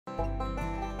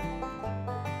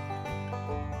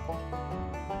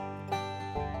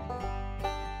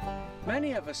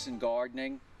Many of us in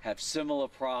gardening have similar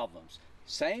problems.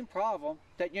 Same problem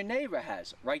that your neighbor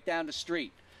has right down the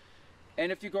street.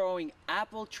 And if you're growing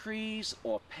apple trees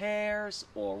or pears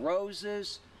or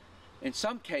roses, in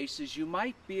some cases you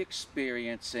might be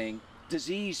experiencing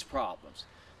disease problems.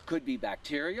 Could be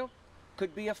bacterial,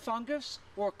 could be a fungus,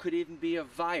 or could even be a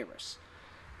virus.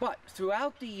 But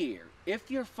throughout the year,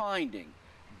 if you're finding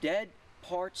dead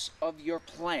parts of your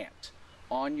plant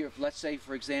on your, let's say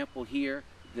for example here,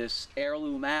 this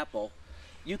heirloom apple,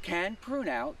 you can prune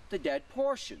out the dead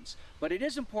portions. But it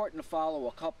is important to follow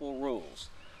a couple rules.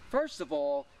 First of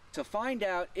all, to find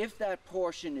out if that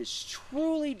portion is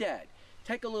truly dead,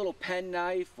 take a little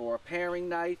penknife or a paring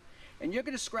knife and you're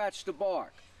going to scratch the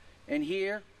bark. And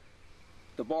here,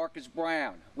 the bark is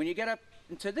brown. When you get up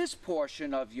into this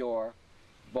portion of your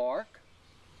bark,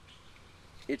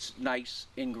 it's nice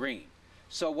and green.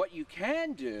 So what you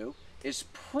can do is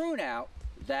prune out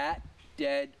that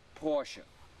dead portion.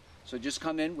 So just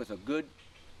come in with a good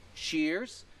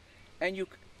shears, and you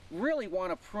really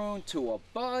want to prune to a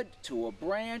bud, to a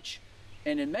branch,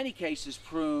 and in many cases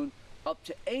prune up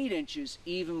to 8 inches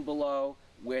even below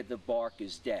where the bark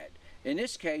is dead. In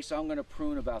this case, I'm going to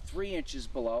prune about 3 inches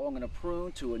below. I'm going to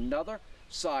prune to another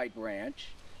side branch.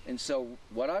 And so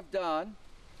what I've done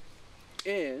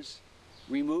is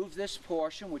remove this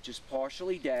portion, which is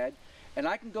partially dead, and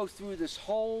I can go through this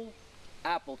whole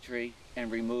apple tree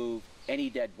and remove any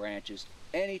dead branches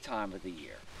any time of the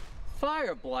year.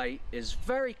 Fire blight is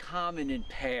very common in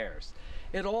pears.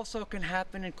 It also can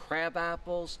happen in crab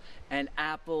apples and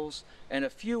a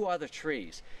few other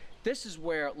trees. This is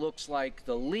where it looks like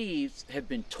the leaves have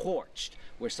been torched,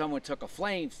 where someone took a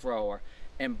flamethrower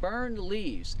and burned the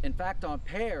leaves. In fact, on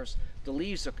pears, the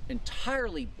leaves are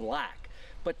entirely black.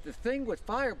 But the thing with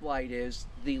fire blight is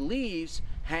the leaves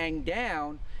hang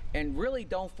down and really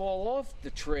don't fall off the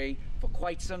tree for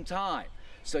quite some time.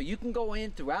 So you can go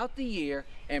in throughout the year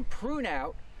and prune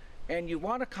out, and you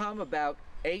want to come about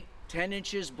 8-10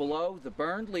 inches below the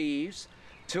burned leaves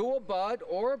to a bud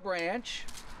or a branch,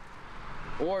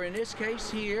 or in this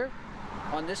case here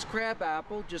on this crab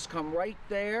apple, just come right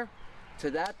there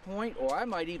to that point, or I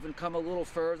might even come a little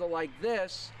further like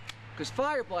this, because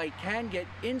fire blight can get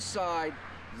inside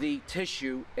the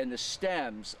tissue and the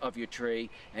stems of your tree,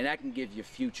 and that can give you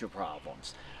future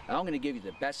problems. And I'm going to give you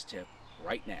the best tip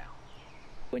right now.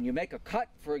 When you make a cut,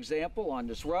 for example, on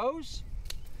this rose,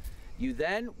 you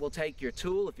then will take your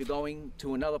tool, if you're going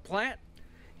to another plant,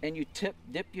 and you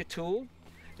dip your tool,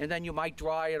 and then you might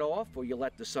dry it off, or you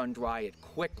let the sun dry it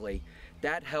quickly.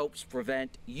 That helps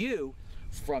prevent you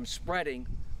from spreading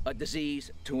a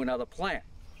disease to another plant.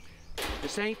 The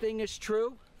same thing is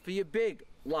true for your big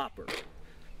loppers.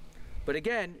 But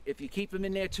again, if you keep them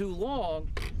in there too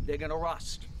long, they're going to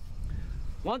rust.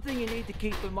 One thing you need to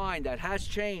keep in mind that has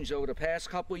changed over the past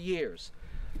couple of years.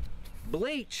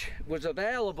 Bleach was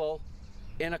available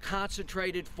in a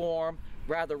concentrated form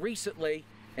rather recently,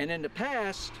 and in the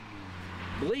past,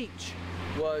 bleach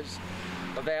was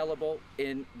available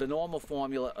in the normal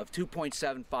formula of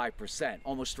 2.75%,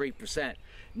 almost 3%.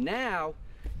 Now,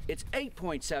 it's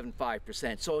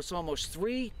 8.75%, so it's almost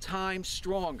 3 times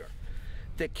stronger.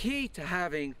 The key to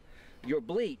having your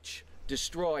bleach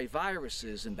destroy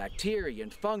viruses and bacteria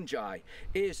and fungi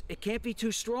is it can't be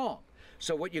too strong.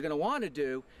 So what you're going to want to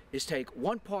do is take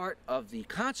 1 part of the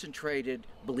concentrated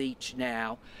bleach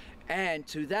now, and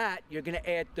to that you're going to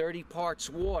add 30 parts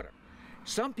water.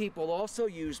 Some people also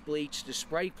use bleach to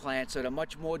spray plants at a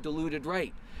much more diluted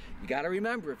rate. You got to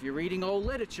remember, if you're reading old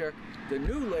literature, the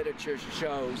new literature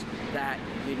shows that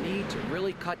you need to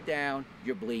really cut down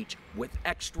your bleach with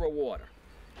extra water.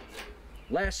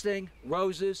 Last thing,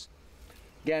 roses.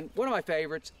 Again, one of my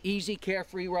favorites, easy,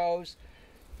 carefree rose.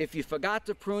 If you forgot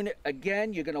to prune it,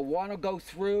 again, you're going to want to go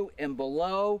through and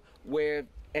below where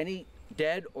any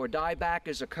dead or dieback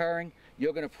is occurring,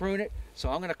 you're going to prune it. So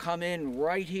I'm going to come in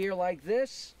right here like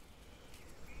this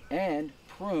and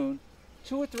prune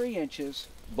 2 or 3 inches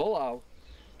below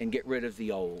and get rid of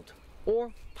the old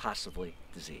or possibly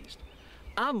diseased.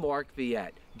 I'm Mark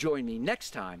Viette. Join me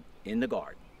next time in the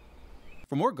garden.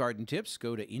 For more garden tips,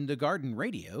 go to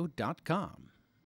inthegardenradio.com.